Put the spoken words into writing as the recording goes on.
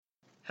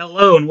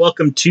Hello and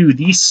welcome to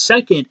the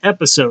second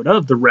episode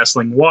of the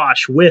Wrestling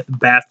Wash with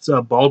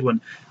Bathtub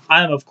Baldwin.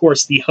 I am, of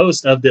course, the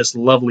host of this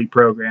lovely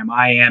program.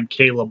 I am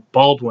Caleb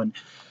Baldwin.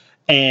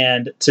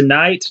 And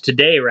today,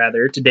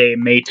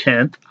 May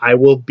 10th, I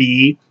will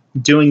be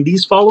doing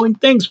these following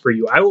things for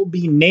you. I will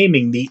be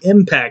naming the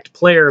Impact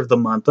Player of the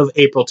Month of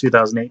April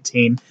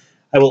 2018.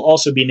 I will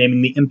also be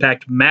naming the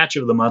Impact Match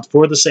of the Month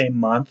for the same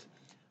month.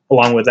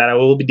 Along with that, I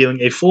will be doing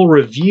a full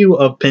review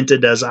of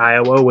Penta Does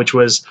Iowa, which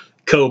was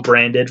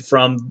co-branded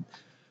from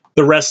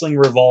the Wrestling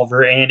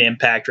Revolver and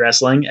Impact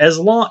Wrestling, as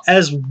well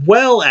as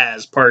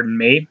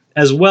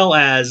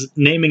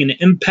naming an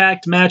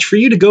Impact match for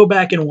you to go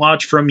back and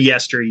watch from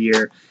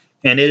yesteryear.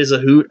 And it is a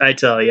hoot, I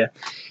tell you.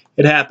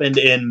 It happened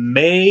in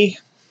May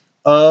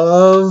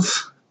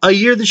of a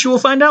year that you will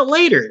find out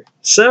later.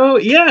 So,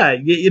 yeah,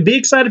 be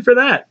excited for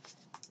that.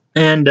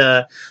 And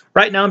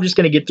right now I'm just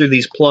going to get through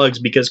these plugs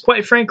because,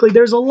 quite frankly,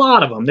 there's a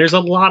lot of them. There's a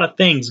lot of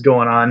things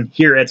going on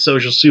here at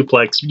Social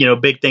Suplex. You know,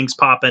 big things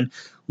popping,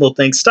 little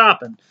things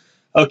stopping.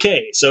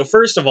 Okay, so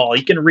first of all,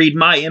 you can read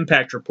my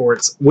Impact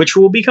reports, which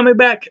will be coming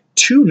back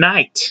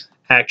tonight,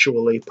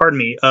 actually.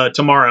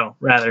 Tomorrow,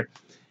 rather.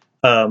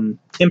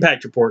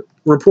 Impact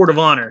Report of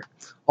Honor,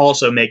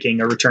 also making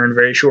a return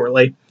very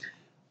shortly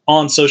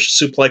on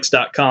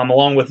socialsuplex.com.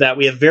 Along with that,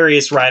 we have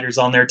various writers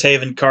on there.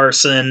 Taven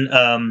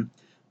Carson,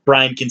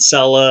 Brian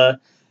Kinsella,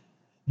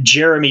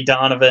 Jeremy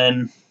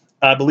Donovan,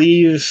 I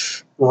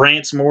believe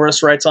Rance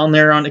Morris writes on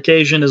there on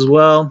occasion as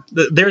well.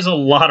 There's a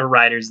lot of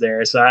writers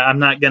there, so I'm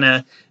not going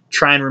to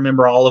try and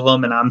remember all of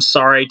them, and I'm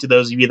sorry to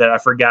those of you that I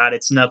forgot.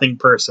 It's nothing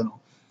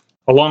personal.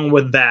 Along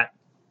with that,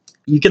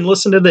 you can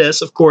listen to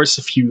this, of course,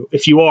 if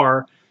you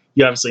are,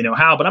 you obviously know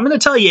how, but I'm going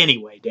to tell you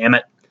anyway, damn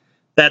it.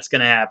 That's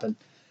going to happen.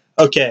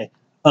 Okay.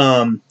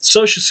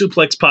 Social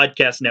Suplex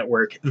Podcast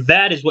Network.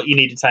 That is what you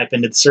need to type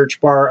into the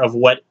search bar of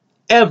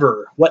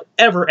whatever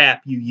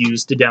app you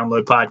use to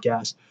download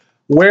podcasts.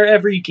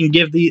 Wherever you can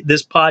give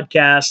this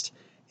podcast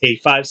a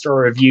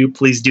 5-star review,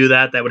 please do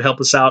that. That would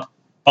help us out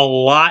a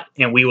lot,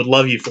 and we would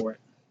love you for it.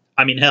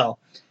 I mean, hell,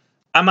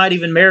 I might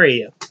even marry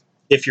you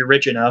if you're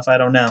rich enough. I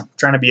don't know.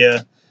 Trying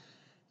to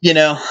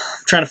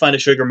find a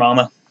sugar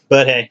mama.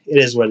 But hey, it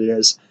is what it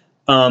is.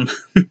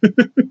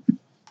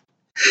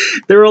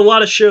 There are a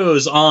lot of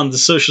shows on the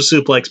Social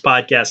Suplex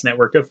Podcast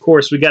Network. Of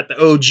course, we got the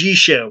OG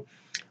show,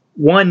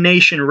 One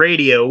Nation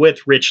Radio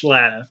with Rich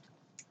Latta.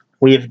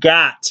 We've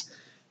got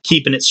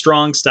Keeping It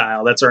Strong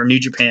Style. That's our New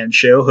Japan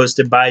show,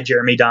 hosted by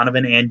Jeremy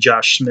Donovan and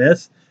Josh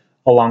Smith.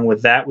 Along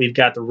with that, we've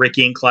got the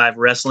Ricky and Clive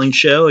Wrestling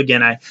Show.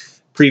 Again, I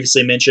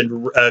previously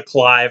mentioned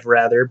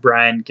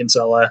Brian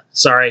Kinsella.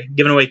 Sorry,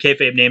 giving away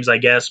kayfabe names, I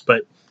guess,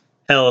 but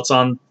hell, it's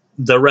on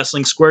the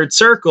Wrestling Squared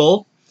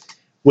Circle,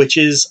 which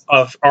is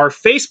of our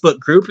Facebook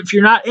group. If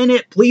you're not in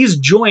it, please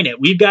join it.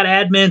 We've got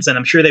admins, and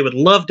I'm sure they would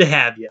love to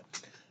have you.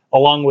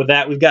 Along with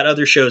that, we've got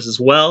other shows as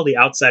well. The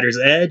Outsider's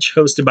Edge,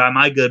 hosted by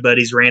my good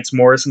buddies Rance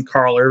Morris and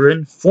Carl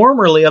Irvin,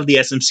 formerly of the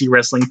SMC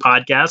Wrestling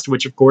Podcast,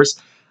 which, of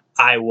course,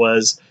 I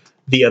was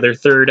the other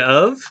third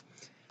of.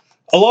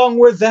 Along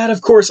with that,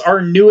 of course,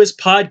 our newest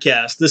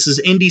podcast. This is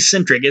Indie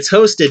Centric. It's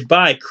hosted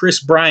by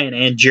Chris Bryan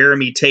and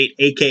Jeremy Tate,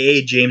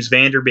 a.k.a. James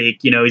Vanderbeek.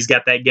 You know, he's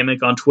got that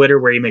gimmick on Twitter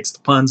where he makes the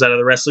puns out of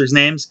the wrestlers'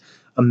 names.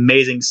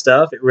 Amazing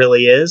stuff. It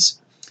really is.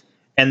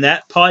 And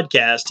that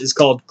podcast is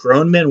called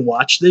Grown Men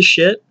Watch This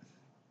Shit? ?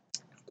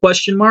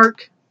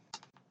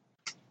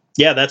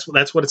 Yeah, that's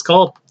what it's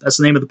called. That's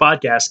the name of the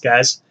podcast,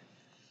 guys.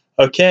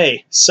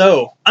 Okay,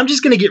 so I'm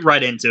just going to get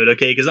right into it,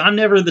 okay? Because I'm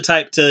never the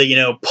type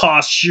to,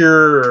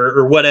 posture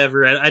or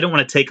whatever. I don't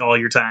want to take all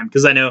your time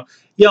because I know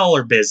y'all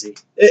are busy.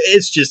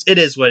 It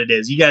is what it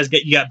is. You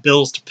got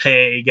bills to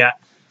pay, you got,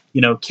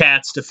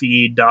 cats to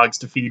feed, dogs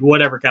to feed,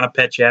 whatever kind of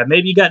pet you have.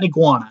 Maybe you got an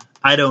iguana.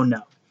 I don't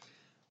know.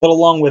 But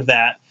along with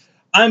that,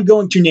 I'm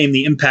going to name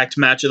the Impact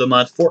Match of the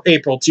Month for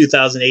April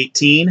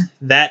 2018.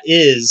 That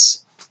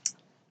is,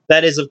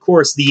 of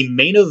course, the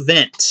main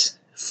event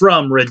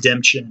from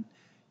Redemption.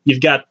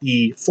 You've got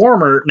the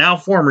now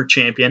former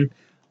champion,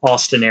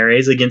 Austin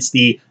Aries, against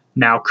the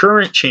now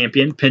current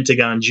champion,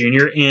 Pentagon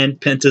Jr., and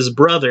Penta's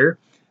brother,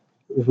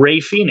 Rey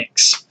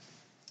Fenix.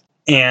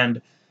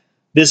 And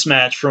this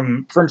match,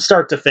 from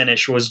start to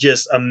finish, was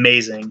just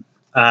amazing.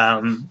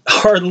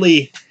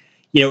 Hardly,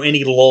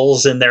 any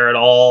lulls in there at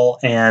all.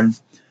 And,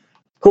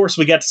 of course,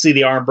 we got to see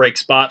the arm break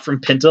spot from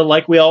Penta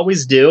like we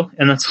always do.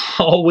 And that's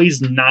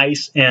always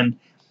nice. And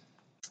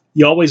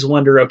you always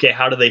wonder, okay,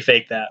 how do they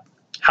fake that?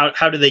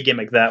 How do they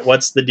gimmick that?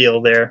 What's the deal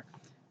there?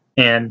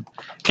 And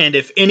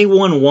if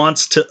anyone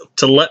wants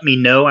to let me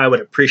know, I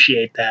would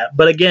appreciate that.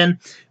 But again,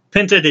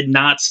 Penta did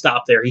not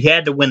stop there. He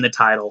had to win the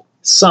title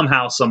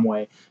somehow, some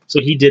way.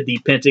 So he did the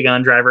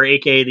Pentagon Driver,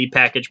 a.k.a. the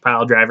Package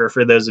Pile Driver,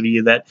 for those of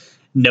you that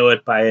know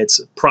it by its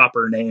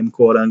proper name,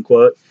 quote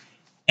unquote.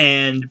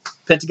 And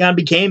Pentagon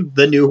became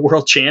the new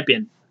world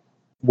champion,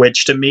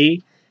 which to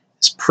me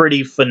is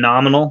pretty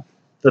phenomenal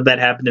that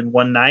happened in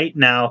one night.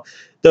 Now,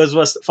 those of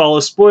us that follow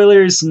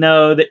spoilers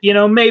know that,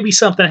 maybe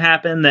something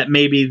happened, that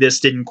maybe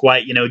this didn't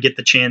quite, get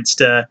the chance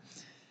to,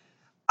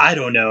 I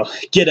don't know,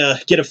 get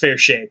a fair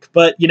shake.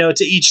 But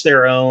to each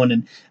their own,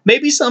 and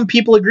maybe some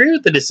people agree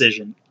with the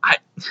decision.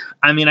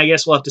 I mean, I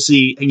guess we'll have to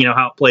see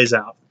how it plays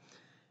out.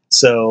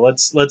 So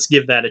let's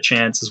give that a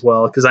chance as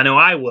well, because I know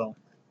I will.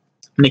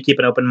 I'm gonna keep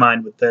an open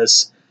mind with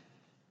this.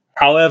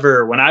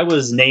 However, when I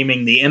was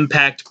naming the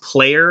Impact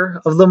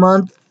Player of the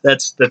Month,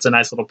 that's a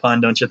nice little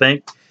pun, don't you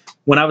think?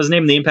 When I was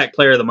naming the Impact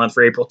Player of the Month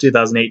for April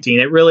 2018,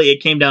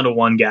 it came down to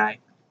one guy.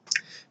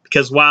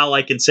 Because while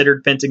I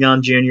considered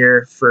Pentagon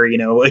Jr. for,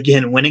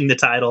 again, winning the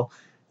title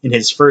in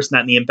his first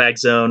night in the Impact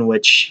Zone,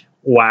 which,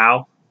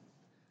 wow,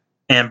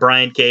 and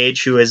Brian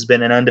Cage, who has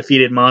been an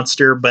undefeated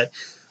monster, but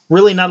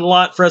really not a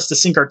lot for us to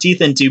sink our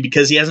teeth into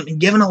because he hasn't been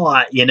given a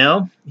lot,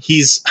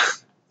 He's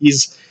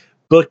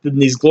booked in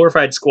these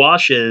glorified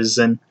squashes,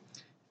 and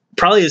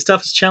probably his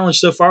toughest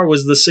challenge so far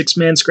was the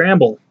 6-man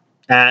scramble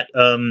at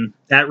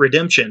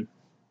Redemption,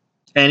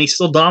 and he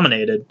still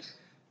dominated.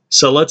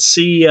 So let's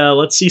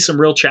see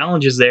some real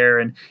challenges there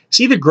and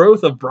see the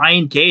growth of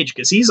Brian Cage,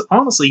 because he's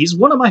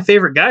one of my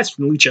favorite guys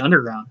from Lucha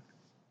Underground.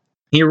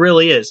 He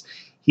really is.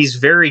 He's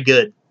very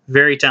good,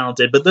 very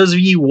talented. But those of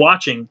you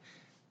watching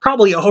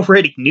probably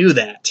already knew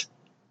that.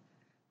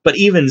 But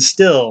even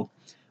still,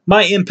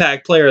 my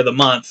Impact Player of the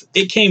Month,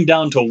 it came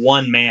down to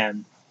one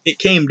man. It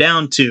came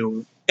down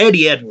to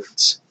Eddie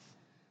Edwards.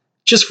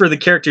 Just for the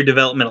character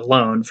development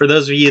alone, for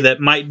those of you that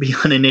might be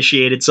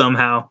uninitiated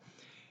somehow,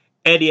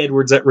 Eddie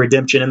Edwards at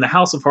Redemption in the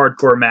House of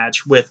Hardcore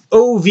match with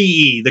OVE,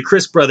 the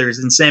Chris Brothers,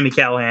 and Sami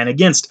Callihan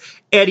against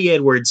Eddie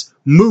Edwards,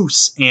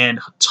 Moose, and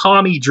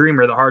Tommy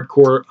Dreamer, the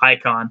hardcore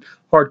icon,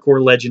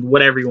 hardcore legend,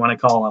 whatever you want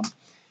to call him.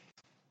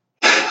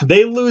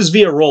 They lose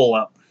via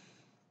roll-up.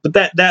 But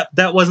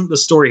that wasn't the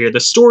story here.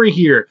 The story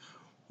here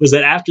was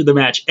that after the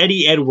match,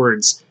 Eddie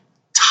Edwards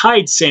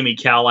tied Sami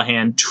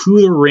Callihan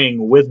to the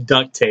ring with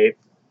duct tape.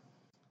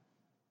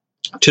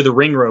 To the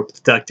ring rope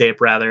with duct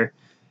tape, rather.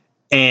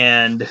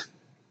 And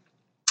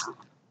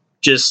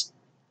just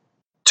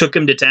took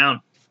him to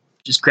town.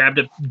 Just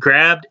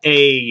grabbed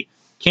a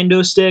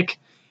kendo stick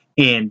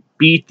and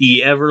beat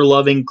the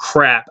ever-loving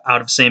crap out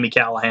of Sami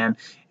Callihan.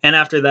 And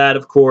after that,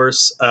 of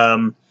course,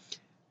 a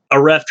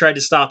ref tried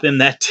to stop him.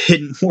 That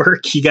didn't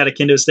work. He got a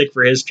kendo stick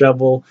for his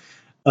trouble.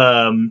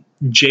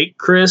 Jake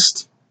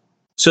Crist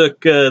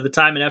took the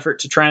time and effort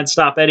to try and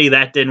stop Eddie.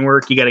 That didn't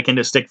work. He got a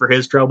kendo stick for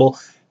his trouble.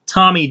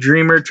 Tommy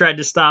Dreamer tried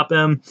to stop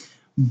him.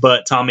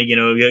 But Tommy,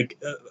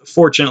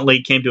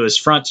 fortunately came to his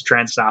front to try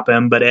and stop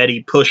him, but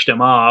Eddie pushed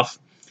him off.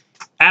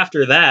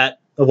 After that,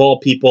 of all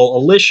people,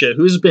 Alicia,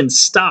 who's been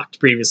stalked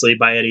previously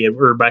by Eddie,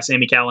 or by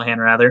Sami Callihan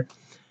rather,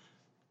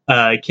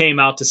 came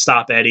out to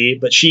stop Eddie,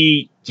 but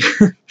she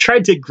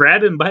tried to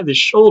grab him by the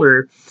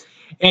shoulder,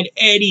 and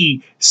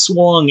Eddie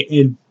swung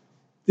and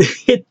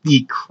hit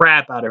the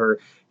crap out of her.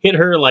 Hit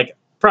her like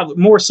probably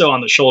more so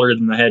on the shoulder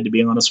than the head, to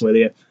be honest with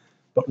you.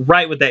 But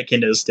right with that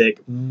kendo stick,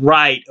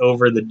 right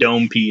over the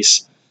dome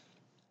piece.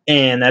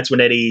 And that's when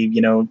Eddie,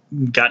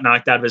 got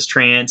knocked out of his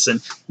trance. And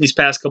these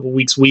past couple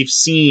weeks, we've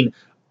seen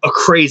a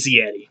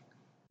crazy Eddie.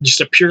 Just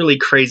a purely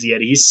crazy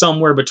Eddie. He's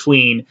somewhere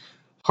between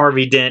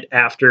Harvey Dent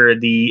after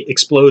the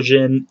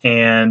explosion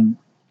and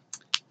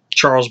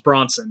Charles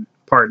Bronson,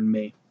 pardon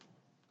me.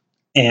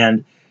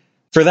 And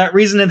for that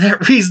reason and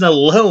that reason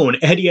alone,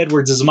 Eddie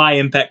Edwards is my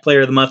Impact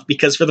Player of the Month,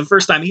 because for the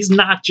first time, he's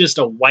not just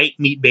a white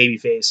meat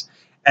babyface,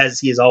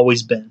 as he has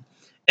always been.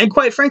 And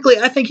quite frankly,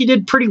 I think he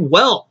did pretty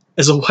well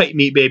as a white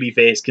meat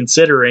babyface,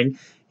 considering,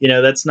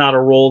 that's not a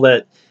role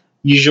that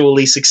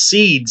usually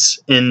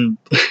succeeds in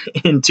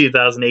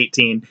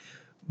 2018.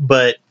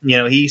 But,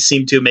 he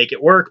seemed to make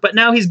it work. But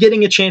now he's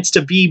getting a chance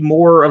to be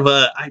more of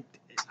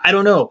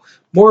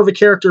more of a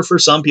character for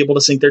some people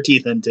to sink their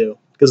teeth into.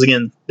 Because,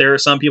 again, there are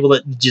some people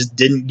that just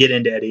didn't get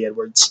into Eddie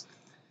Edwards.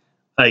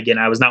 Again,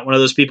 I was not one of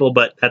those people,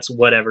 but that's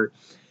whatever.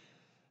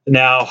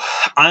 Now,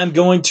 I'm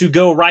going to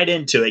go right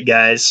into it,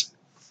 guys.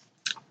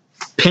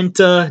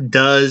 Penta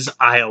does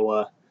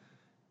Iowa.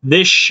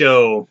 This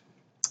show,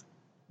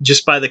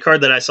 just by the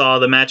card that I saw,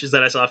 the matches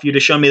that I saw, if you'd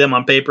have shown me them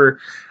on paper,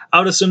 I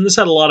would assume this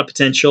had a lot of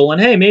potential. And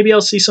hey, maybe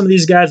I'll see some of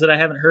these guys that I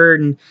haven't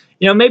heard, and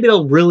maybe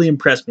they'll really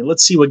impress me.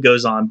 Let's see what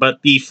goes on.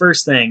 But the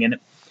first thing, and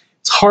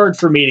it's hard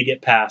for me to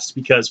get past,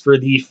 because for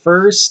the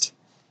first,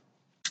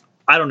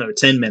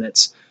 10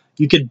 minutes,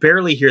 you could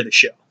barely hear the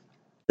show.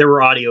 There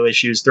were audio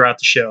issues throughout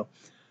the show.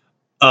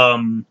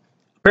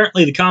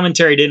 Apparently the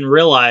commentary didn't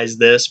realize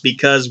this,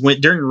 because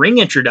during ring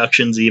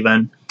introductions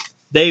even,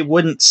 they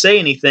wouldn't say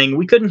anything.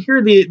 We couldn't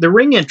hear the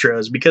ring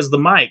intros because of the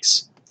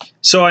mics.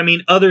 So,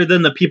 other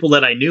than the people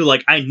that I knew,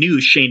 like I knew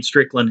Shane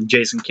Strickland and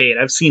Jason Cade.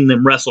 I've seen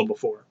them wrestle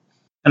before.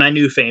 And I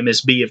knew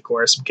Famous B, of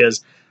course,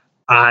 because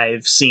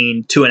I've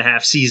seen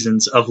 2.5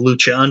 seasons of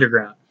Lucha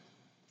Underground.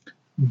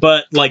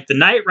 But like the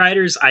Night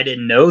Riders, I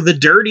didn't know. The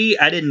Dirty,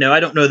 I didn't know. I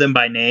don't know them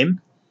by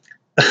name.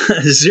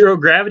 Zero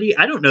Gravity,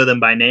 I don't know them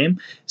by name.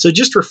 So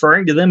just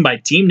referring to them by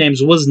team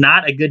names was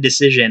not a good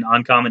decision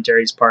on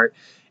commentary's part.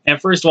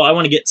 And first of all, I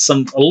want to get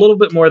a little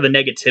bit more of the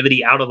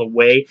negativity out of the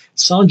way.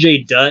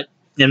 Sanjay Dutt,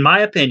 in my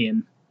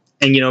opinion,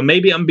 and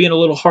maybe I'm being a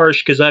little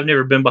harsh because I've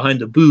never been behind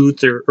the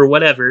booth or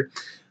whatever,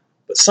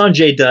 But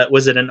Sanjay Dutt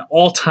was at an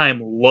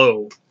all-time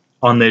low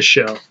on this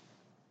show,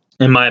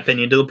 in my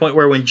opinion, to the point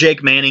where when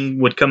Jake Manning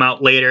would come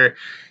out later,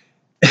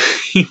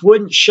 he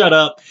wouldn't shut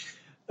up,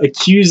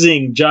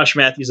 accusing Josh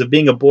Matthews of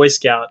being a Boy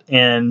Scout,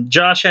 and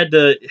Josh had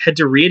to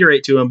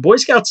reiterate to him, Boy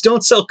Scouts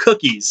don't sell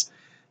cookies.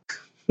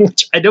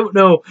 Which I don't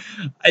know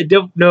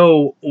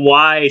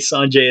why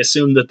Sanjay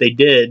assumed that they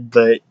did,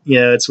 but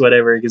it's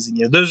whatever, because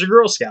those are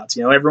Girl Scouts.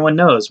 Everyone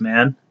knows,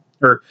 man,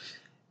 or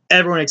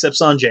everyone except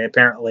Sanjay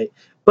apparently.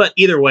 But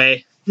either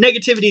way,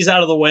 negativity's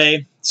out of the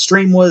way.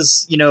 Stream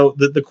was,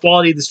 the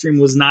quality of the stream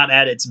was not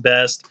at its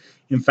best.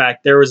 In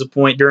fact, there was a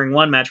point during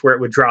one match where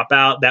it would drop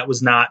out. That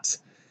was not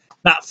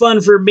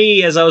fun for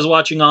me as I was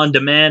watching on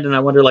demand, and I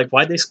wonder,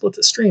 why'd they split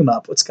the stream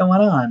up? What's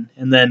going on?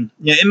 And then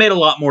it made a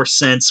lot more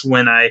sense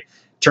when I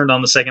turned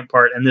on the second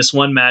part, and this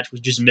one match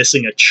was just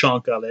missing a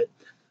chunk of it.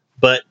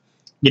 But,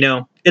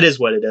 it is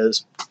what it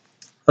is.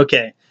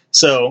 Okay,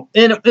 so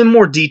in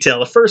more detail,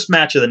 the first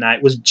match of the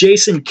night was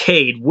Jason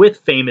Cade with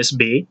Famous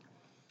B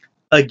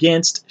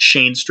against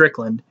Shane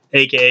Strickland,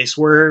 a.k.a.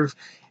 Swerve,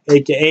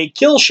 a.k.a.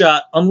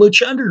 Killshot on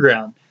Lucha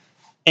Underground.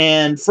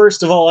 And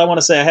first of all, I want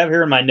to say, I have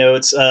here in my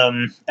notes,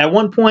 at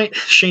one point,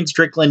 Shane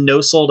Strickland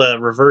no-sold a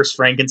reverse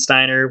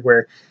Frankensteiner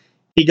where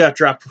he got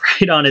dropped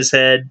right on his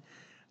head.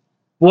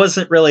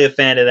 Wasn't really a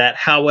fan of that.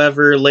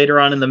 However, later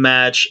on in the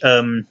match,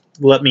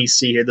 let me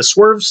see here, the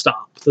Swerve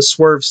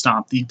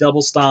Stomp, the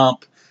double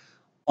stomp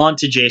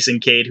onto Jason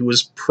Cade, who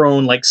was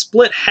prone,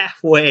 split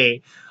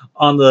halfway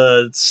on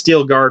the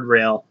steel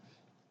guardrail.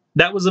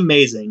 That was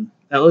amazing.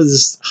 That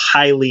was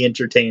highly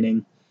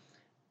entertaining.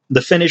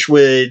 The finish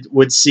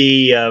would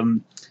see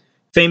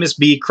Famous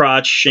B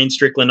crotch Shane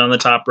Strickland on the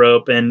top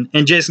rope, and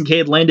Jason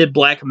Cade landed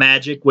Black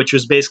Magic, which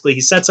was basically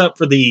he sets up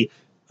for the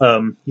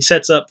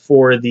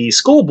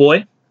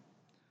schoolboy,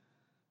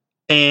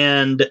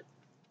 and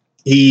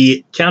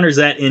he counters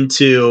that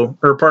into,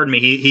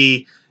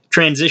 he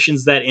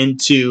transitions that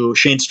into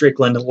Shane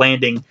Strickland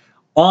landing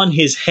on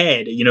his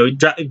head,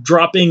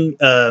 dropping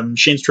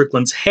Shane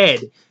Strickland's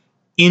head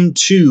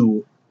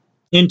into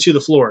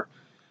the floor.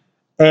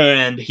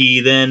 And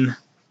he then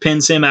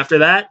pins him after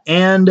that,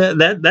 and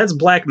that's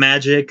Black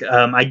Magic.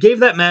 I gave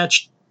that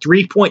match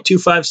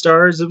 3.25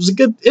 stars. It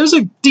was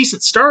a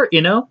decent start,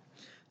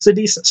 It's a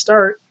decent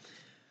start.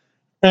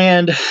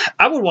 And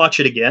I would watch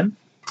it again.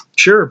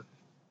 Sure.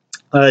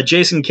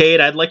 Jason Cade,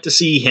 I'd like to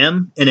see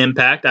him in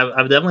Impact. I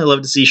would definitely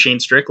love to see Shane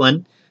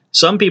Strickland.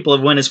 Some people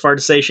have went as far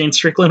to say Shane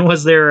Strickland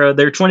was their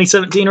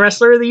 2017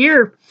 Wrestler of the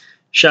Year.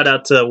 Shout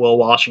out to Will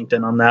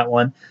Washington on that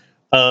one.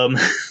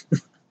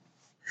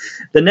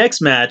 The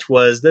next match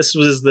was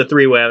the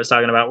three-way I was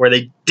talking about, where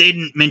they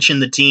didn't mention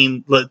the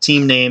team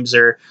names,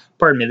 or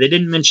they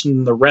didn't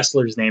mention the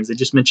wrestlers' names. They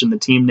just mentioned the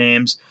team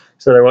names,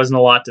 so there wasn't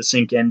a lot to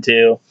sink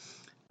into.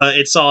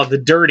 It saw the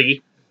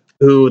Dirty,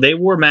 who they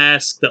wore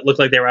masks that looked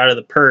like they were out of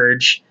the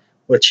Purge,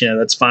 which,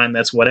 that's fine,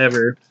 that's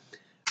whatever.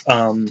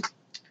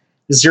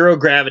 Zero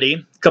Gravity,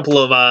 a couple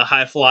of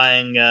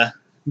high-flying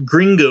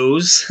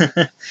gringos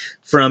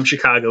from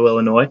Chicago,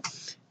 Illinois,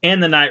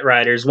 and the Night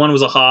Riders. One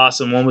was a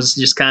hoss, and one was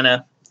just kind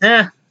of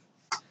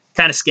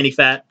skinny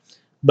fat.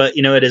 But,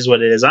 it is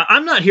what it is.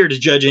 I'm not here to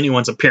judge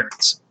anyone's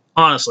appearance,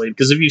 honestly,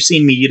 because if you've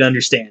seen me, you'd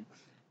understand.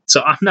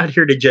 So I'm not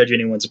here to judge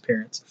anyone's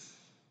appearance.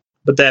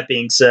 But that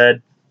being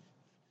said,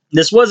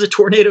 this was a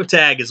tornado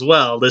tag as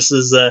well. This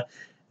is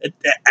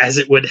as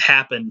it would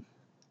happen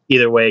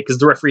either way, because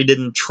the referee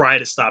didn't try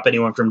to stop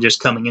anyone from just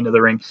coming into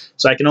the ring.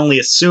 So I can only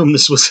assume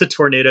this was a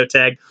tornado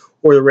tag,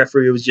 or the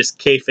referee was just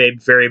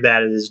kayfabe very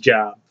bad at his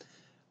job.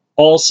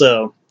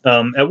 Also,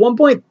 at one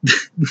point,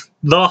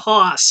 the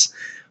Hoss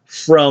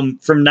from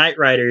Night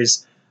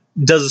Riders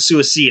does a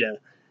suicida,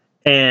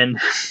 and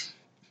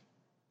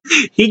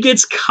he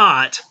gets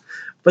caught,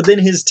 but then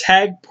his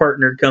tag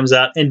partner comes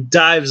out and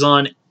dives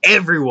on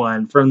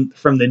everyone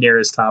from the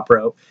nearest top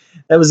rope.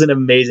 That was an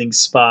amazing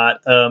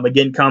spot.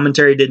 Again,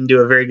 commentary didn't do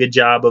a very good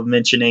job of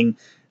mentioning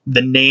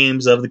the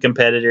names of the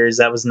competitors.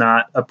 That was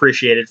not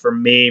appreciated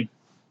from me.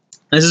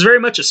 This is very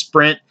much a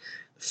sprint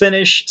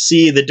finish.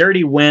 See the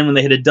Dirty win when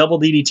they hit a double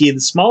DDT. The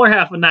smaller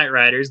half of Night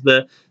Riders,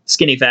 the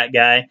skinny fat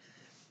guy,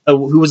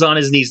 who was on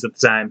his knees at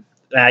the time.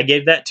 I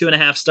gave that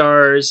 2.5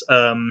 stars.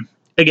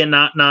 Again,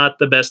 not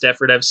the best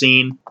effort I've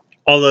seen.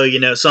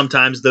 Although,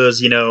 sometimes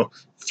those,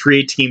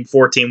 3-team,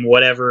 4-team,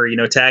 whatever,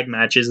 tag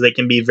matches, they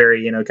can be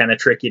very, kind of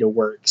tricky to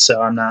work.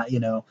 So I'm not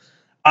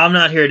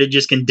here to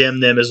just condemn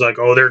them as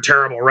oh, they're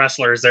terrible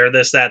wrestlers. They're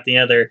this, that, the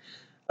other.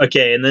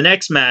 Okay, and the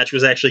next match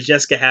was actually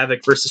Jessica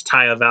Havoc versus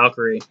Taya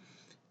Valkyrie.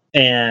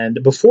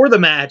 And before the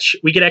match,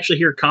 we could actually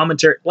hear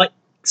commentary,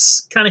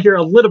 kind of hear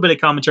a little bit of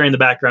commentary in the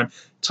background,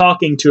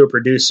 talking to a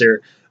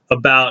producer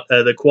about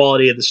the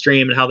quality of the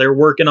stream and how they're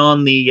working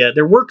on the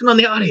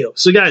audio.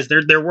 So guys,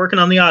 they're working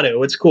on the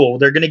audio. It's cool.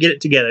 They're going to get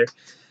it together.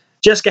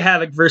 Jessica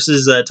Havoc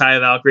versus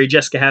Taya Valkyrie.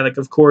 Jessica Havoc,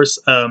 of course,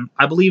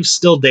 I believe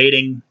still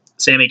dating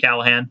Sami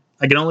Callihan.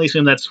 I can only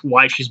assume that's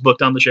why she's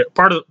booked on the show.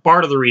 Part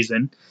of the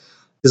reason,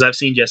 because I've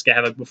seen Jessica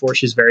Havoc before.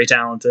 She's very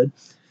talented.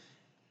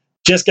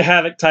 Jessica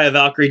Havoc, Taya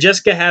Valkyrie.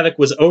 Jessica Havoc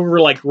was over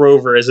like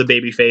Rover as a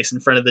babyface in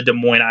front of the Des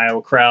Moines,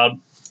 Iowa crowd.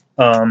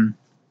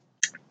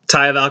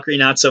 Taya Valkyrie,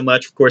 not so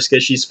much, of course,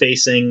 because she's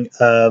facing,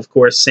 of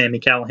course, Sami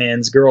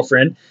Callihan's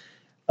girlfriend.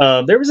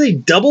 There was a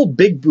double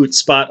big boot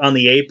spot on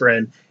the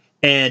apron,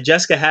 and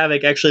Jessica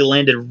Havoc actually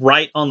landed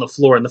right on the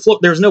floor. And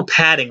there was no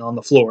padding on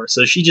the floor,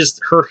 so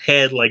her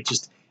head like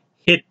just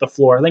hit the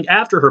floor. I think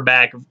after her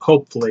back,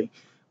 hopefully,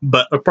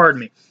 but pardon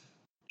me,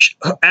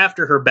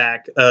 after her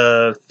back,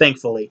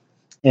 thankfully,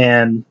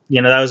 and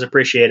that was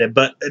appreciated.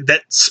 But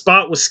that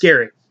spot was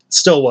scary,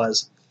 still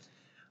was.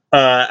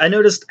 I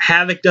noticed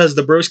Havoc does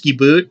the broski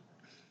boot.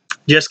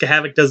 Jessica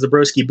Havoc does the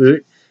broski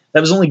boot.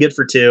 That was only good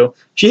for 2.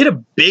 She hit a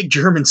big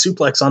German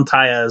suplex on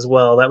Taya as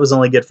well. That was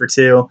only good for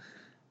 2.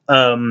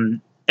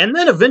 And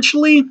then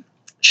eventually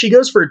she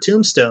goes for a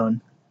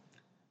tombstone.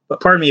 But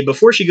pardon me,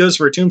 before she goes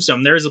for a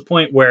tombstone, there is a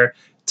point where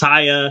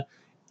Taya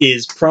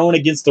is prone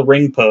against the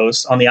ring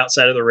post on the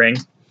outside of the ring.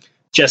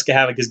 Jessica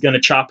Havoc is going to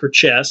chop her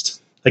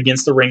chest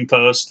against the ring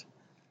post,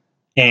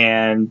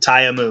 and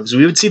Taya moves.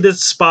 We would see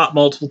this spot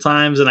multiple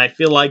times, and I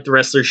feel like the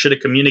wrestlers should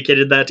have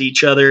communicated that to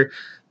each other.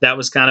 That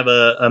was kind of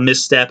a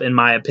misstep, in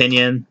my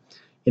opinion.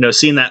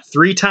 Seeing that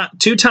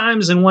 2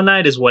 times in one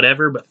night is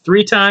whatever, but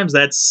 3 times,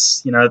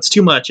 that's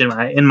too much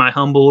in my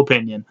humble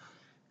opinion.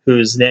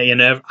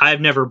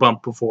 I've never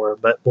bumped before,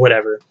 but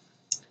whatever.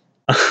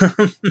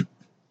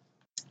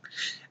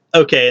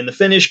 Okay, and the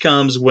finish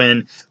comes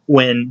when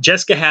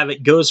Jessica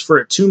Havoc goes for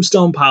a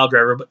tombstone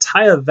piledriver, but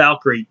Taya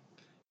Valkyrie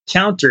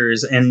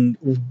counters and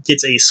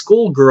gets a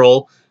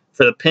schoolgirl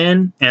for the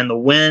pin and the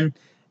win,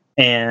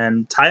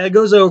 and Taya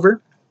goes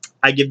over.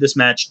 I give this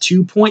match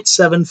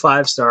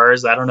 2.75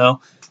 stars. I don't know.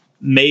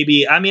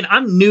 Maybe,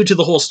 I'm new to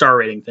the whole star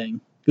rating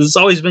thing, because it's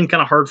always been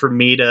kind of hard for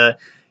me to,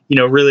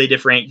 really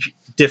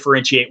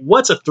differentiate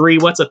what's a 3,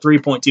 what's a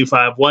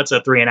 3.25, what's a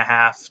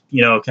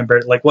 3.5,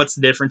 compared, like, what's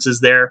the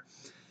differences there.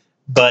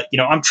 But,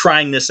 I'm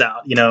trying this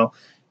out,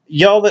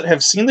 y'all that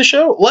have seen the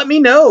show, let me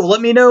know. Let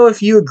me know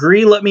if you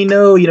agree. Let me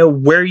know,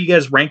 where you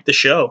guys rank the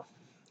show.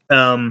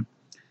 Or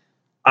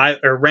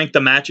rank the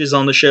matches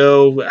on the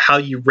show, how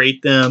you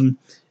rate them,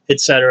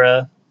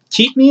 etc.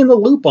 Keep me in the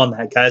loop on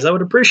that, guys. I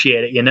would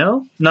appreciate it,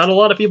 Not a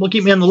lot of people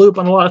keep me in the loop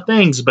on a lot of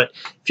things, but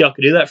if y'all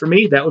could do that for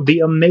me, that would be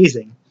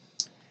amazing.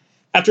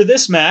 After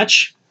this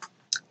match,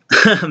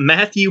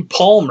 Matthew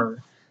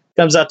Palmer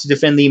comes out to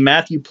defend the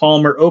Matthew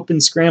Palmer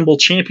Open Scramble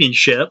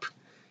Championship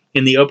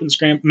in the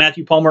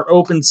Matthew Palmer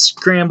Open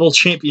Scramble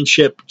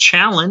Championship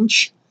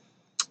Challenge.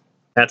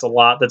 That's a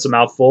lot. That's a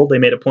mouthful. They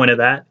made a point of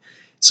that.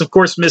 So, of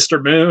course,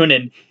 Mr. Moon,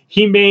 and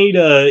he made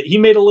a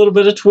little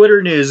bit of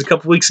Twitter news a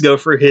couple weeks ago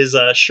for his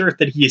shirt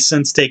that he has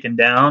since taken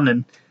down.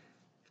 And,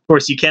 of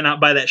course, you cannot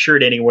buy that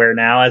shirt anywhere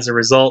now as a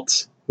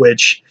result,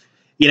 which,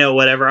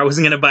 whatever. I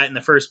wasn't going to buy it in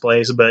the first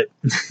place, but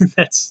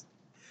that's,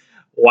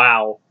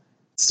 wow.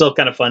 It's still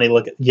kind of funny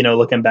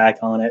looking back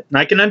on it. And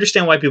I can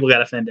understand why people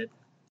got offended.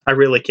 I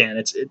really can.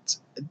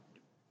 It's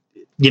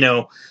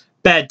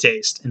bad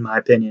taste, in my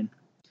opinion.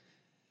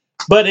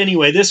 But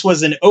anyway, this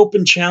was an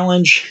open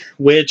challenge,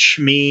 which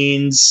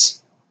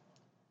means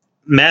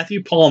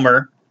Matthew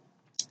Palmer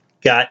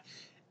got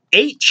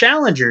 8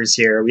 challengers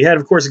here. We had,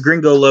 of course,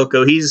 Gringo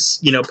Loco.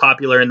 He's,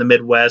 popular in the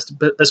Midwest,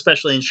 but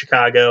especially in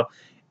Chicago.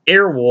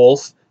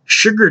 Airwolf,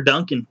 Sugar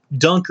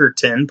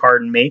Dunkerton,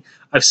 pardon me.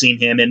 I've seen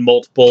him in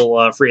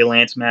multiple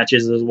freelance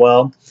matches as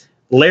well.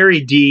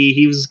 Larry D,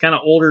 he was kind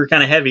of older,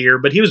 kind of heavier,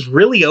 but he was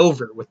really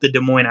over with the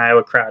Des Moines,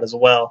 Iowa crowd as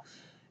well.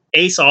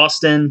 Ace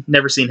Austin,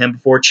 never seen him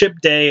before. Chip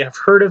Day, I've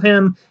heard of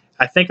him.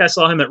 I think I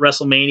saw him at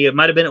WrestleMania. It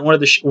might have been at one of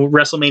the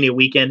WrestleMania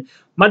weekend.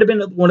 Might have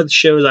been at one of the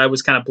shows I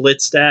was kind of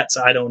blitzed at,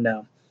 so I don't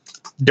know.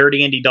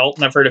 Dirty Andy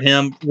Dalton, I've heard of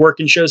him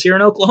working shows here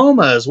in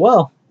Oklahoma as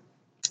well.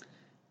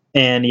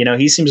 And,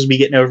 he seems to be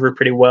getting over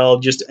pretty well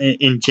just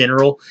in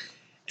general.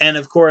 And,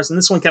 of course, and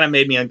this one kind of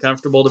made me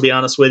uncomfortable, to be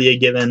honest with you,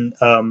 given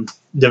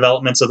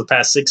developments of the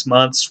past 6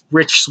 months.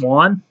 Rich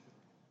Swann,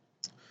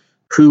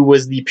 who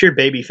was the pure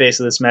babyface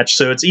of this match.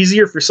 So it's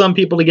easier for some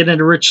people to get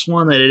into Rich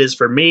Swann than it is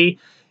for me.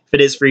 If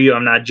it is for you,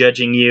 I'm not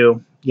judging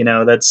you.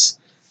 That's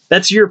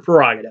your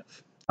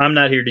prerogative. I'm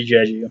not here to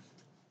judge you.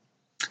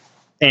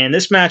 And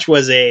this match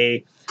was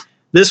a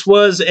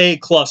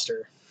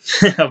cluster.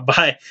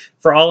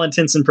 For all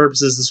intents and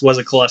purposes, this was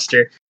a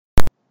cluster.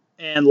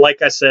 And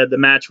like I said, the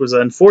match was,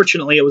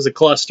 unfortunately, it was a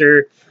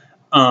cluster.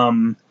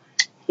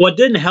 What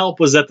didn't help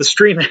was that the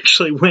stream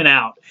actually went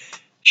out.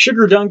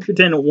 Sugar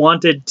Dunkerton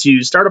wanted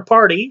to start a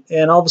party,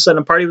 and all of a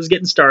sudden a party was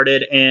getting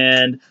started,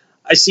 and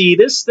I see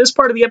this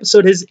part of the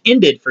episode has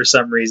ended for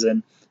some reason.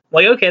 I'm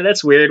like, okay,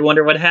 that's weird.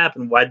 Wonder what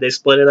happened. Why'd they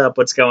split it up?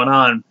 What's going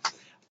on?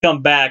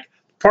 Come back.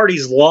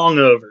 Party's long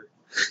over.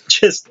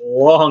 Just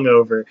long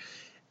over.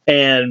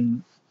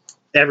 And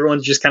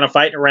everyone's just kind of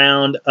fighting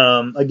around.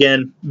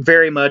 Again,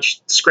 very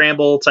much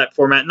scramble type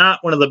format.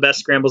 Not one of the best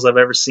scrambles I've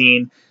ever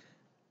seen.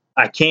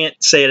 I can't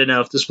say it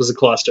enough. This was a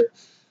cluster.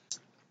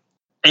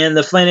 And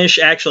the finish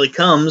actually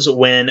comes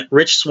when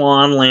Rich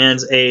Swann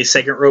lands a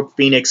second rope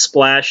Phoenix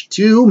splash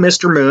to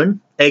Mr.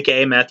 Moon,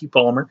 a.k.a. Matthew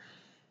Palmer.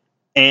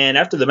 And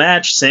after the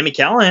match, Sami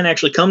Callihan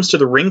actually comes to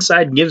the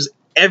ringside and gives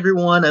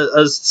everyone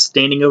a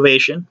standing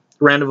ovation,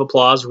 a round of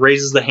applause,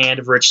 raises the hand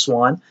of Rich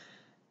Swann.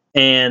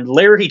 And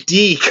Larry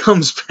D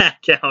comes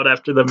back out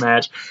after the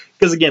match.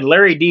 Because again,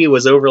 Larry D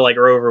was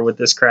over with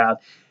this crowd.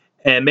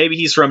 And maybe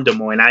he's from Des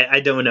Moines. I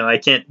don't know. I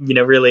can't,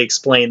 really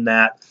explain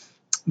that.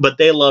 But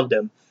they loved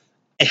him.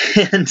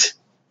 And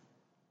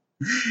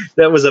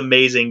that was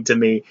amazing to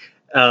me.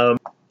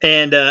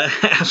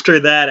 After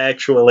that,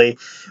 actually,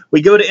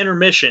 we go to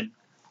intermission.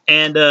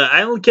 And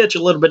I only catch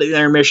a little bit of the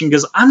intermission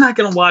because I'm not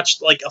going to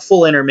watch like a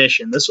full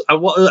intermission. I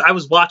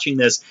was watching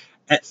this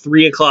at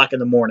 3 o'clock in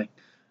the morning.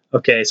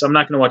 Okay, so I'm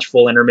not going to watch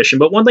full intermission.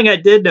 But one thing I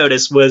did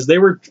notice was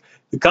the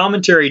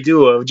commentary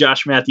duo of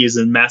Josh Matthews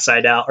and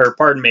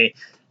Sanjay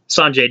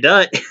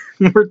Dutt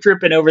were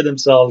tripping over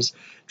themselves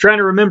trying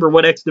to remember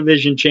what X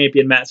Division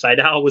champion Matt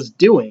Sydal was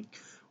doing,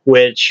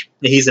 which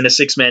he's in a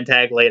 6-man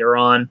tag later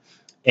on.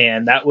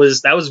 And that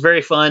was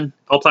very fun.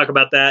 I'll talk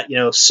about that,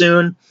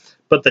 soon.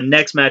 But the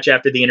next match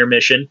after the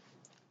intermission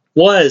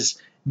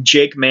was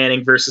Jake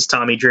Manning versus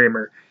Tommy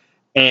Dreamer.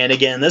 And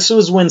again, this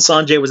was when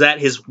Sanjay was at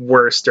his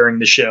worst during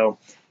the show.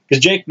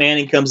 Because Jake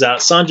Manning comes out,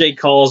 Sanjay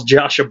calls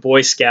Josh a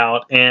Boy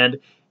Scout, and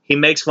he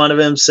makes fun of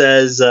him,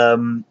 says,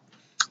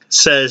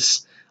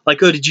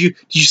 like, oh, did you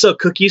sell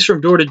cookies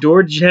from door to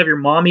door? Did you have your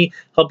mommy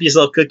help you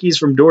sell cookies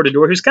from door to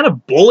door? He was kind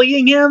of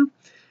bullying him,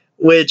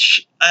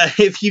 which,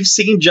 if you've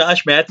seen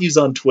Josh Matthews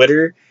on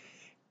Twitter,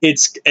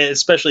 it's,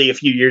 especially a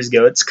few years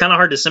ago, it's kind of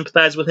hard to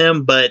sympathize with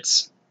him,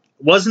 but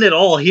wasn't it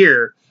all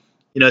here?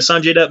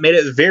 Sanjay Dutt made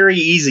it very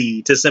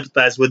easy to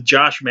sympathize with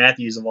Josh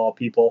Matthews, of all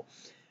people.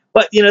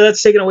 But,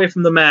 that's taken away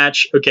from the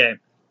match. Okay.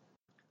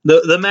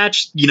 The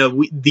match,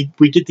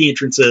 we get the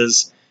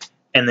entrances,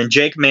 and then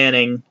Jake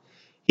Manning,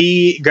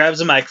 he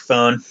grabs a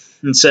microphone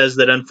and says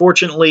that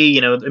unfortunately,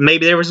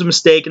 maybe there was a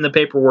mistake in the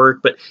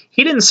paperwork, but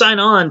he didn't sign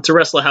on to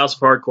wrestle a House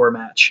of Hardcore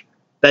match.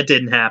 That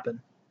didn't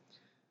happen.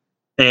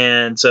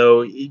 And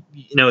so,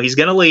 he's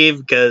going to leave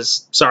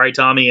because, sorry,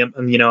 Tommy,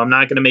 I'm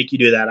not going to make you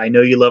do that. I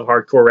know you love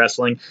hardcore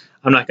wrestling.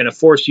 I'm not going to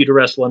force you to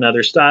wrestle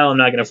another style. I'm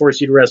not going to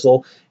force you to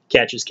wrestle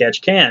catch as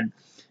catch can.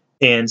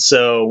 And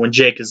so when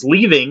Jake is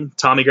leaving,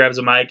 Tommy grabs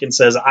a mic and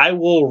says, I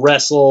will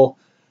wrestle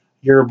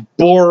your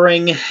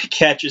boring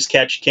catch as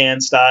catch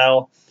can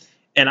style.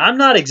 And I'm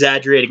not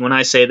exaggerating when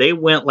I say they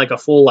went like a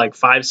full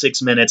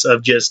 5-6 minutes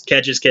of just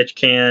catch as catch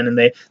can, and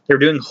they're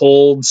doing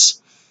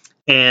holds.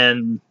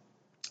 And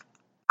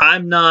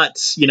I'm not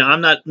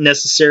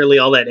necessarily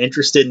all that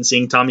interested in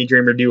seeing Tommy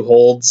Dreamer do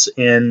holds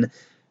in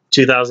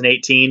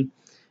 2018.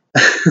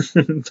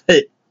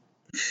 But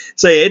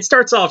so yeah, it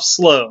starts off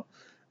slow.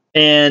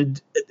 And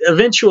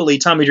eventually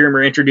Tommy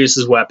Dreamer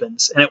introduces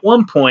weapons. And at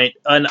one point,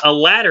 a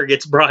ladder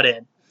gets brought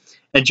in.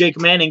 And Jake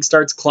Manning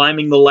starts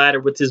climbing the ladder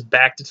with his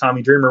back to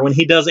Tommy Dreamer when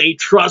he does a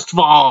trust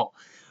fall.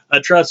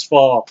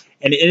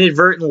 And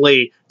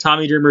inadvertently,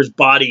 Tommy Dreamer's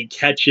body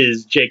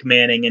catches Jake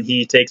Manning and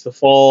he takes the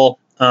fall.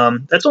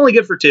 That's only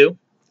good for 2.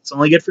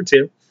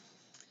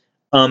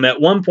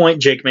 At one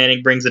point, Jake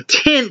Manning brings a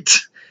tent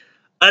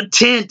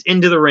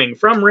into the ring.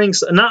 From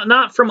rings,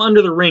 not from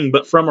under the ring,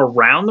 but from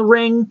around the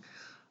ring.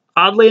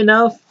 Oddly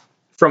enough,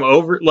 from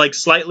over,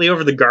 slightly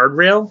over the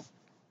guardrail.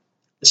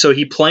 So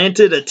he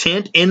planted a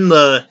tent in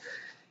the.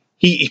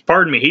 He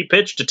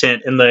pitched a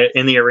tent in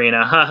the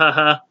arena. Ha ha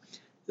ha.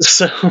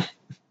 So,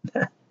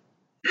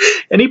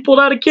 and he pulled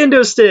out a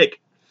kendo stick,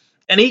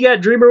 and he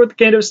got Dreamer with the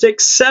kendo stick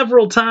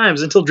several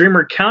times until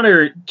Dreamer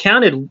countered.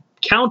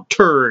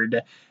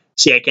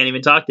 See, I can't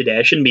even talk today.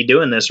 I shouldn't be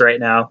doing this right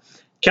now.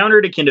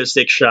 Countered a kendo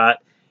stick shot,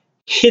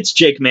 hits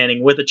Jake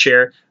Manning with a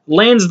chair,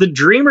 lands the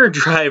Dreamer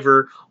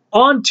driver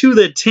onto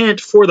the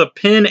tent for the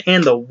pin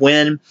and the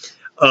win.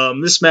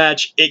 This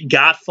match, it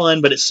got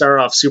fun, but it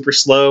started off super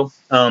slow.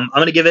 I'm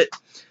going to give it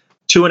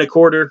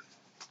 2.25.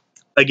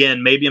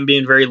 Again, maybe I'm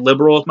being very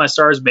liberal with my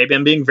stars. Maybe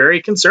I'm being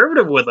very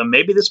conservative with them.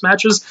 Maybe this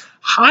match was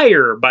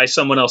higher by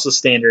someone else's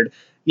standard.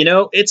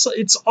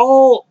 It's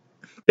all,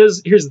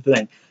 because here's the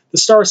thing. The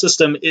star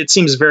system, it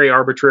seems very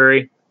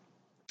arbitrary.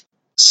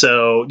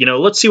 So,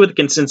 let's see what the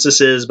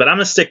consensus is, but I'm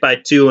going to stick by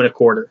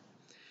 2.25.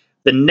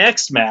 The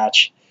next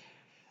match,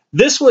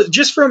 this was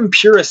just from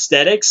pure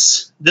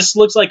aesthetics. This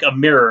looks like a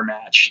mirror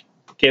match.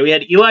 Okay, we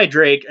had Eli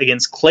Drake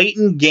against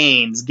Clayton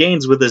Gaines.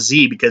 Gaines with a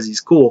Z because he's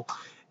cool.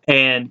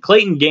 And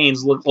Clayton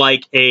Gaines looked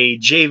like a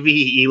JV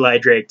Eli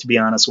Drake, to be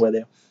honest with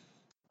you.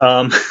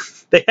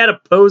 They had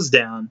a pose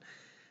down.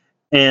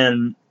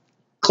 And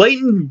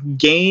Clayton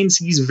Gaines,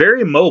 he's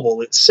very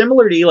mobile. It's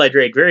similar to Eli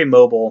Drake, very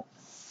mobile.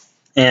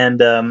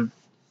 And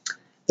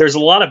there's a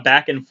lot of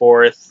back and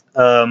forth.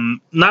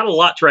 Not a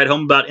lot to write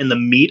home about in the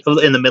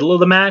middle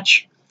of the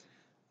match.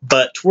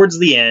 But towards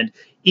the end,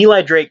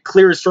 Eli Drake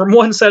clears from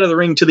one side of the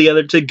ring to the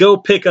other to go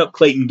pick up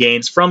Clayton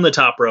Gaines from the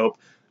top rope,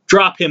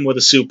 drop him with a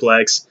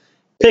suplex,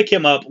 pick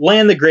him up,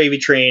 land the gravy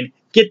train,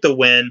 get the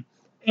win,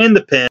 and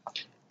the pin,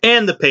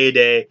 and the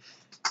payday,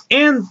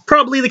 and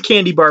probably the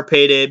candy bar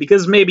payday,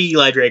 because maybe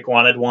Eli Drake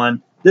wanted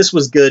one. This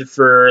was good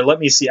for, let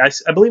me see, I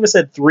believe I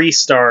said 3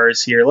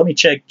 stars here. Let me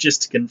check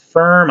just to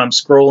confirm. I'm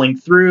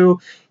scrolling through.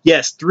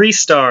 Yes, 3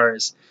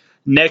 stars.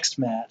 Next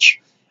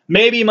match.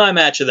 Maybe my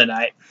match of the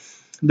night.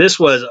 This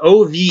was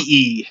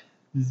OVE.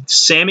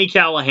 Sami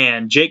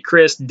Callihan, Jake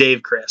Crist,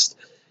 Dave Crist.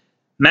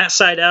 Matt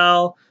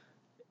Sydal,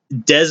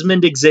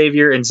 Desmond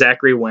Xavier, and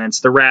Zachary Wentz,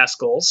 the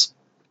Rascals.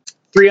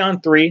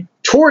 3-on-3.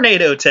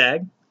 Tornado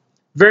tag.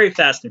 Very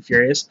fast and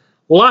furious.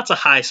 Lots of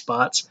high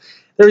spots.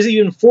 There was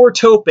even 4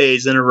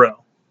 topes in a row.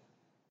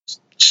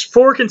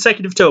 4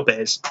 consecutive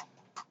topes.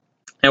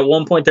 At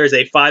one point, there's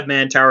a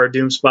 5-man Tower of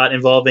Doom spot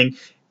involving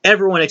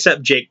everyone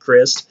except Jake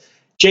Crist.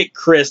 Jake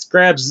Crist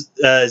grabs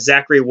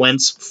Zachary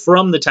Wentz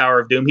from the Tower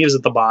of Doom. He was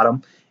at the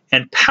bottom.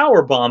 And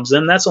power bombs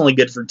him. That's only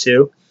good for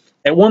 2.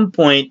 At one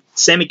point,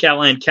 Sami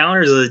Callihan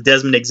counters as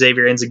Desmond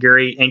Xavier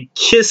Enziguri and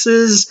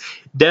kisses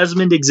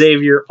Desmond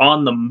Xavier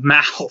on the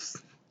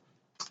mouth.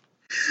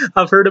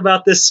 I've heard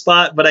about this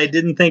spot, but I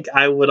didn't think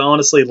I would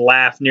honestly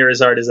laugh near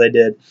as hard as I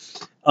did.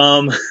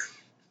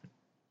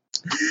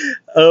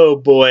 Oh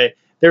boy.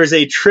 There was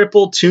a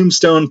triple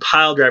tombstone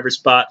piledriver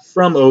spot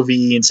from OVE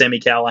and Sami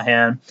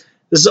Callihan.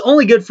 This is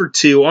only good for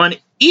 2 on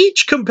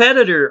each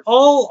competitor.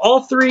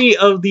 All 3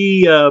 of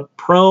the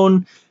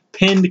prone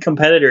pinned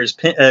competitors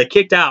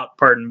kicked out,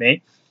 pardon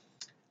me.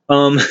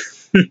 OVE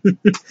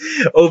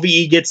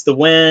gets the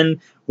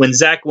win when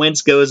Zach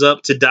Wentz goes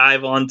up to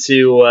dive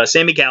onto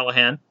Sami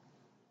Callihan.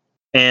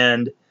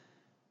 And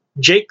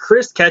Jake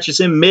Crist catches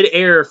him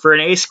midair for an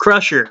ace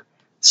crusher.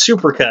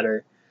 Super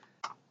cutter.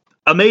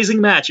 Amazing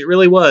match. It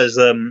really was.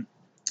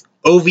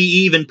 OVE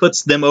even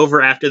puts them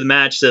over after the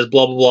match, says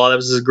blah, blah, blah. That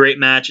was a great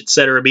match,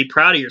 etc. Be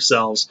proud of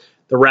yourselves.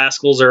 The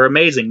Rascals are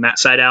amazing. Matt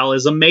Sydal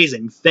is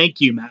amazing. Thank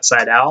you, Matt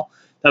Sydal.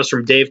 That was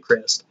from Dave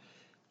Crist.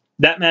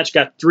 That match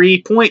got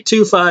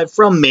 3.25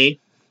 from me.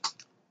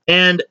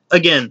 And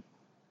again,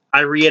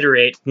 I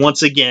reiterate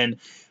once again,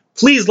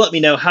 please let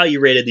me know how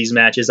you rated these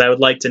matches. I would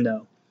like to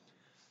know.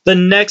 The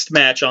next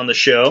match on the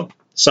show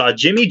saw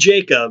Jimmy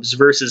Jacobs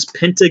versus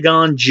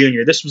Pentagon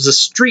Jr. This was a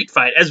street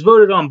fight, as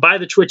voted on by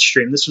the Twitch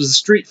stream. This was a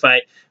street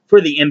fight for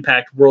the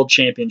Impact World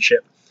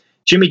Championship.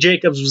 Jimmy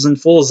Jacobs was in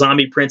full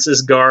Zombie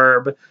Princess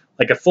garb,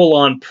 like a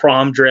full-on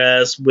prom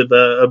dress with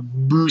a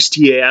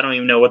bustier. I don't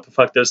even know what the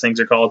fuck those things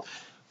are called.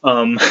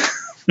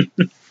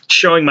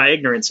 Showing my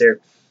ignorance here.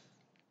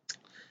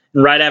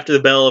 And right after the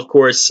bell, of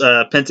course,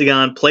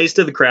 Pentagon plays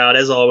to the crowd,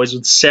 as always,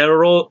 with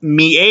Cero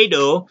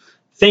Miedo.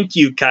 Thank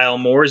you, Kyle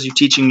Moores. You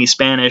teaching me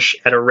Spanish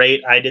at a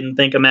rate I didn't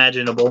think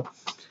imaginable.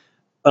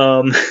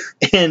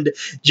 And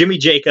Jimmy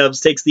Jacobs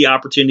takes the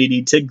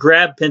opportunity to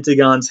grab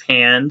Pentagon's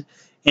hand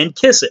and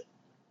kiss it.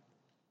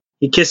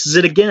 He kisses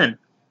it again.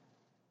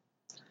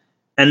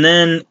 And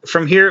then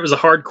from here, it was a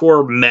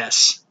hardcore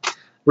mess.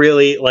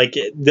 Really, like,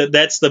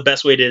 that's the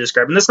best way to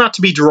describe it. And that's not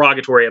to be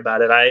derogatory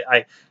about it.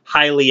 I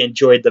highly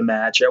enjoyed the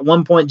match. At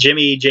one point,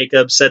 Jimmy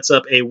Jacobs sets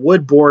up a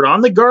wood board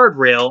on the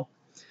guardrail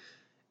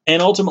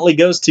and ultimately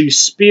goes to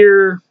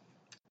spear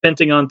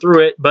Pentagon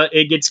through it, but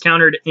it gets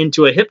countered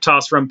into a hip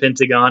toss from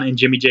Pentagon, and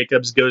Jimmy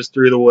Jacobs goes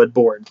through the wood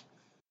board.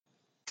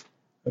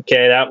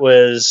 Okay, that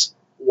was...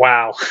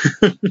 wow.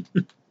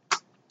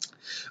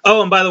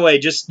 Oh, and by the way,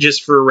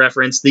 just for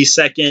reference, the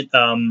second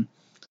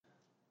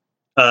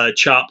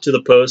chop to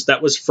the post,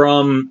 that was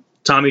from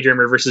Tommy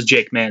Dreamer versus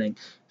Jake Manning.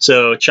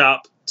 So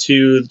chop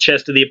to the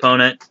chest of the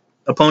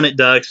opponent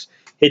ducks,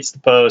 hits the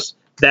post.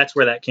 That's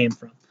where that came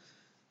from.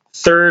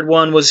 Third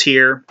one was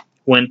here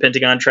when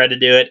Pentagon tried to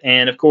do it.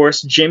 And, of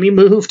course, Jimmy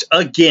moved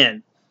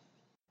again.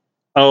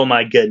 Oh,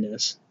 my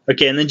goodness.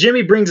 Okay, and then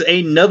Jimmy brings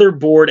another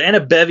board and a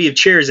bevy of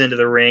chairs into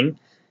the ring.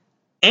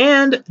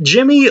 And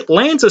Jimmy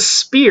lands a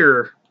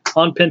spear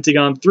on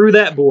Pentagon through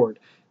that board.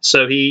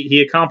 So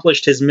he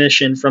accomplished his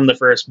mission from the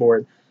first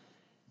board.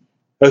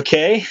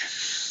 Okay.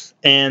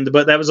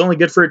 But that was only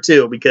good for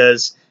 2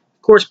 because,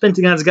 of course,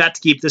 Pentagon's got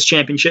to keep this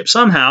championship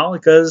somehow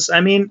because,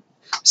 I mean,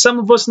 some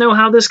of us know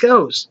how this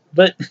goes,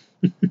 but,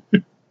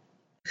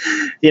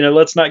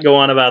 let's not go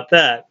on about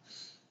that.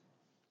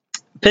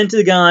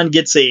 Pentagon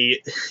gets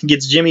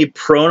Jimmy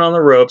prone on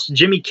the ropes.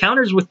 Jimmy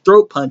counters with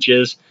throat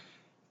punches.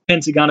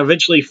 Pentagon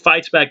eventually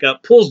fights back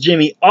up, pulls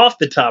Jimmy off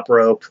the top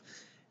rope,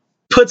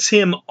 puts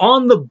him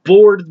on the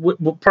board.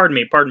 Pardon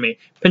me.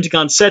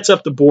 Pentagon sets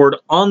up the board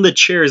on the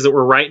chairs that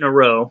were right in a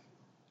row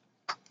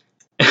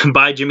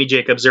by Jimmy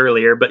Jacobs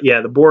earlier. But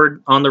yeah, the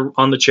board on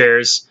the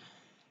chairs,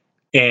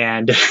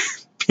 and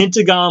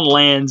Pentagon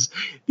lands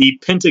the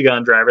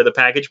Pentagon driver, the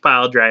package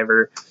pile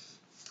driver,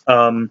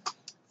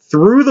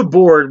 through the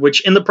board,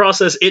 which in the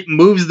process, it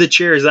moves the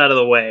chairs out of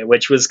the way,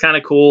 which was kind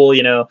of cool.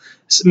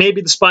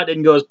 Maybe the spot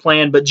didn't go as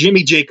planned, but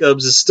Jimmy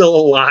Jacobs is still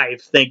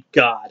alive. Thank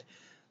God.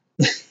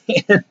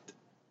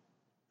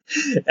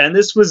 And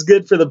this was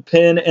good for the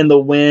pin and the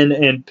win,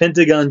 and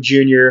Pentagon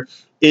Jr.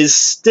 is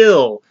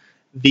still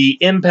the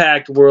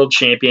Impact World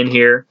Champion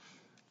here.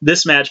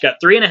 This match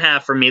got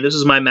 3.5 from me. This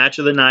is my match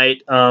of the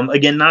night.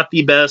 Again, not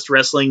the best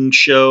wrestling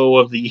show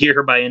of the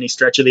year by any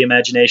stretch of the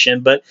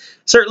imagination, but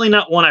certainly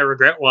not one I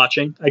regret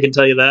watching. I can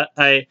tell you that.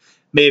 I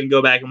may even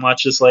go back and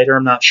watch this later.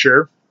 I'm not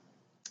sure.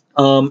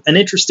 An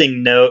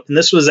interesting note, and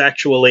this was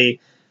actually,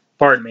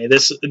 pardon me,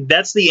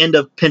 that's the end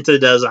of Penta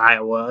Does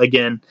Iowa.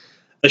 Again,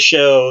 a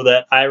show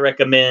that I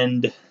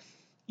recommend,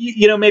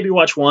 maybe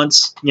watch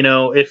once,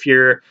 if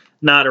you're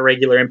not a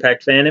regular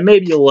Impact fan, and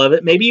maybe you'll love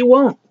it, maybe you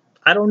won't.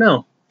 I don't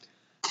know.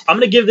 I'm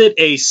going to give it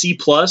a C+.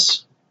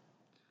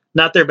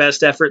 Not their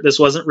best effort. This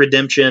wasn't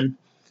redemption,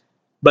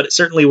 but it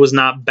certainly was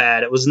not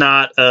bad. It was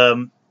not,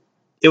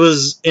 it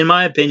was, in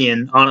my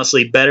opinion,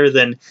 honestly, better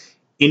than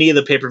any of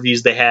the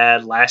pay-per-views they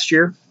had last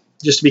year,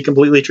 just to be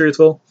completely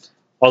truthful.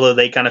 Although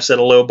they kind of set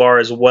a low bar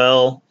as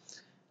well.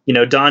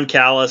 Don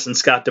Callis and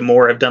Scott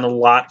D'Amore have done a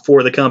lot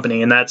for the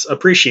company, and that's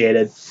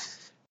appreciated.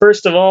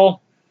 First of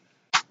all,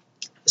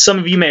 some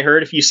of you may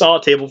heard if you saw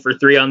a table for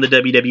 3 on the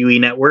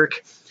WWE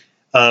Network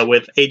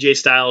with AJ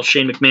Styles,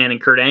 Shane McMahon, and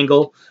Kurt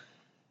Angle.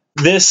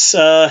 This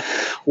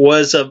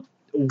was a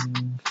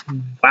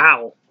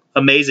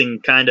amazing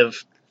kind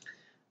of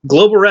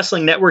Global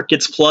Wrestling Network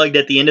gets plugged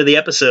at the end of the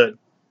episode.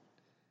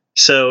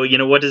 So,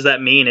 what does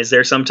that mean? Is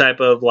there some type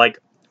of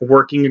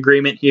working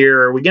agreement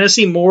here? Are we going to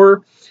see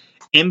more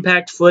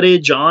Impact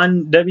footage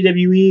on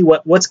WWE?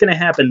 What's going to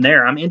happen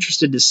there? I'm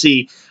interested to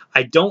see.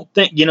 I don't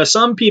think,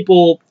 some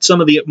people, some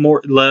of the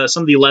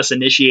less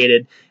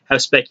initiated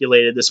have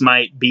speculated this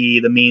might be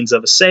the means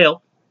of a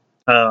sale.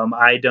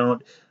 I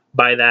don't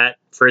buy that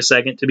for a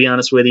second, to be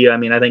honest with you. I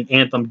mean, I think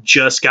Anthem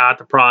just got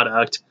the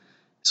product,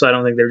 so I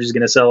don't think they're just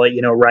going to sell it,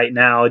 right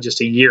now, just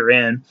a year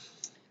in.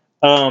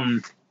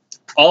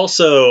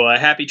 Also,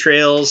 happy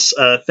trails.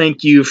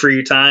 Thank you for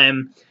your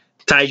time,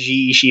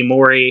 Taiji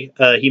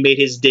Ishimori. He made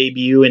his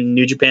debut in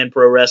New Japan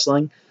Pro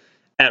Wrestling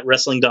at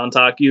Wrestling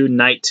Dontaku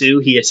Night 2.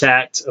 He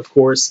attacked, of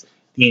course,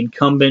 the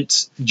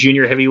incumbent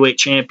junior heavyweight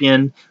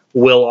champion,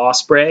 Will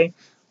Ospreay.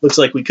 Looks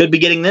like we could be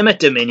getting them at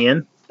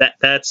Dominion.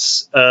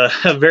 That's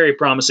a very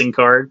promising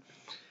card.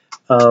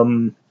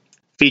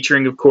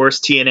 Featuring, of course,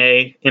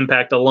 TNA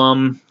Impact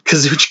alum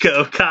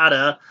Kazuchika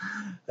Okada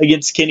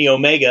against Kenny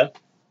Omega.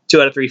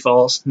 2 out of 3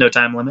 falls, no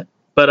time limit.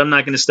 But I'm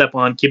not going to step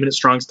on Keeping It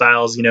Strong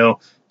Styles,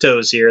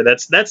 toes here.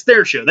 That's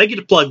their show. They get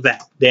to plug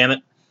that, damn it.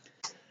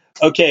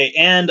 Okay,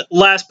 and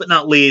last but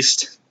not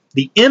least,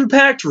 the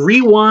Impact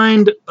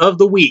Rewind of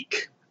the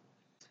Week.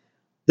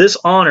 This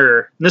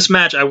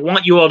match I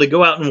want you all to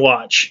go out and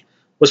watch,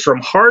 was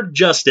from Hard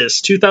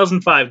Justice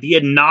 2005, the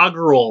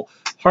inaugural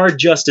Hard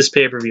Justice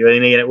pay-per-view.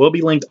 And again, it will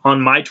be linked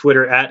on my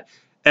Twitter at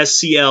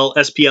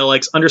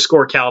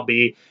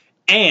SCLSPLX_CalB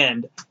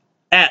and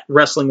at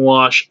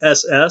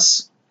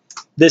WrestlingWashSS.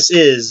 This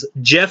is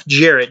Jeff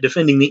Jarrett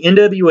defending the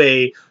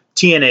NWA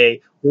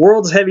TNA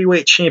World's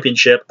Heavyweight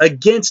Championship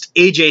against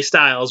AJ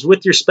Styles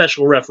with your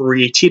special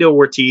referee, Tito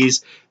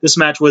Ortiz. This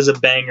match was a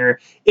banger.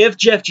 If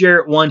Jeff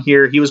Jarrett won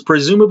here, he was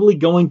presumably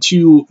going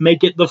to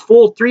make it the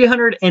full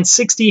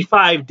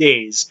 365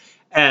 days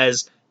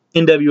as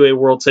NWA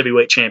World's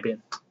Heavyweight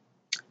Champion.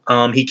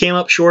 He came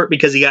up short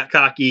because he got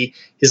cocky.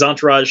 His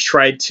entourage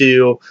tried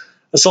to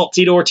assault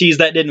Tito Ortiz.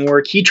 That didn't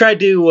work. He tried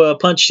to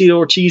punch Tito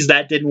Ortiz.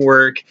 That didn't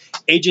work.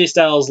 AJ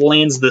Styles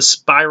lands the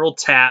spiral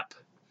tap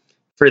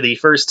for the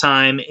first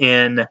time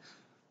in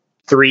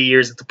 3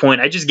 years at the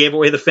point. I just gave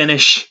away the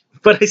finish,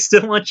 but I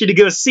still want you to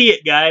go see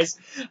it, guys.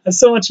 I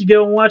still want you to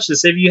go and watch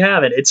this if you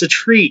haven't. It's a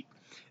treat.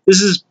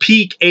 This is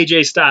peak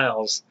AJ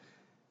Styles.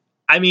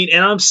 I mean,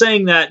 and I'm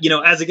saying that,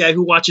 as a guy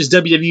who watches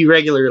WWE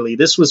regularly,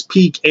 this was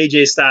peak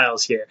AJ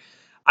Styles here.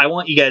 I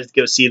want you guys to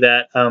go see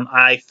that.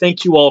 I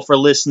thank you all for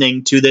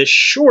listening to this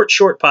short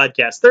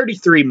podcast,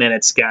 33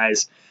 minutes,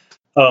 guys.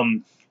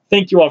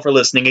 Thank you all for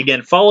listening.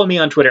 Again, follow me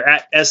on Twitter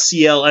at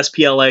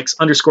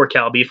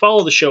SCLSPLX_CalB.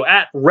 Follow the show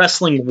at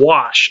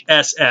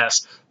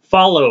WrestlingWashSS.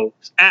 Follow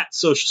at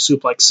Social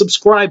Suplex.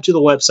 Subscribe to the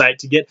website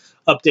to get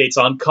updates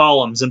on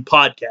columns and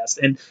podcasts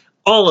and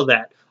all of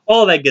that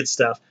good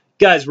stuff.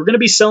 Guys, we're going to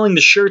be selling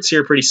the shirts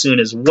here pretty soon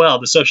as well.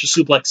 The Social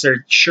Suplex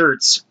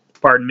shirts,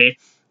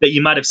 that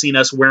you might have seen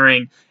us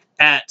wearing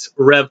at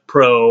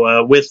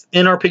RevPro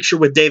in our picture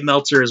with Dave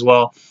Meltzer as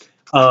well.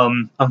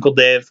 Uncle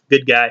Dave,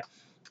 good guy.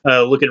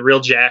 Looking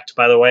real jacked,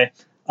 by the way.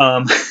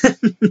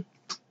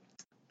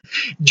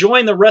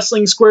 Join the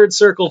Wrestling Squared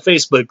Circle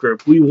Facebook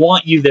group. We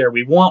want you there.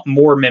 We want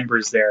more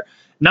members there.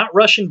 Not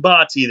Russian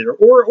bots either,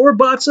 or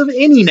bots of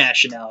any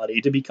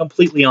nationality, to be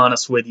completely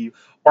honest with you.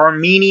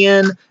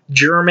 Armenian,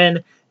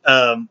 German,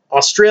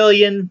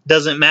 Australian,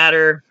 doesn't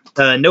matter.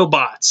 No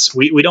bots.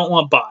 We don't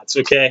want bots,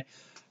 okay?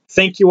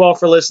 Thank you all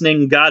for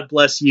listening. God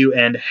bless you,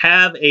 and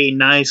have a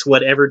nice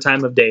whatever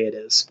time of day it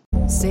is.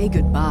 Say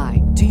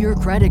goodbye to your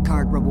credit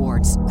card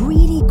rewards.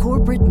 Greedy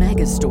corporate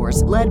mega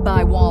stores, led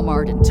by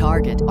Walmart and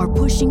Target, are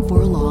pushing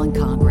for a law in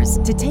Congress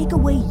to take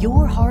away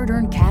your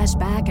hard-earned cash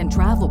back and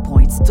travel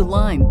points to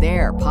line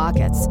their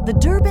pockets. The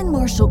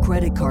Durbin-Marshall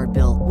credit card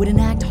bill would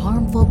enact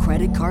harmful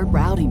credit card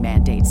routing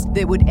mandates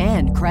that would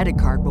end credit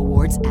card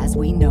rewards as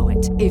we know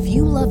it. If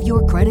you love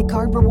your credit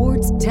card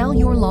rewards, tell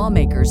your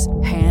lawmakers,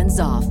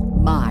 hands off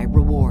my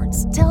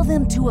rewards. Tell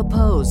them to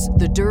oppose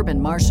the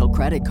Durbin-Marshall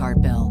credit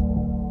card bill.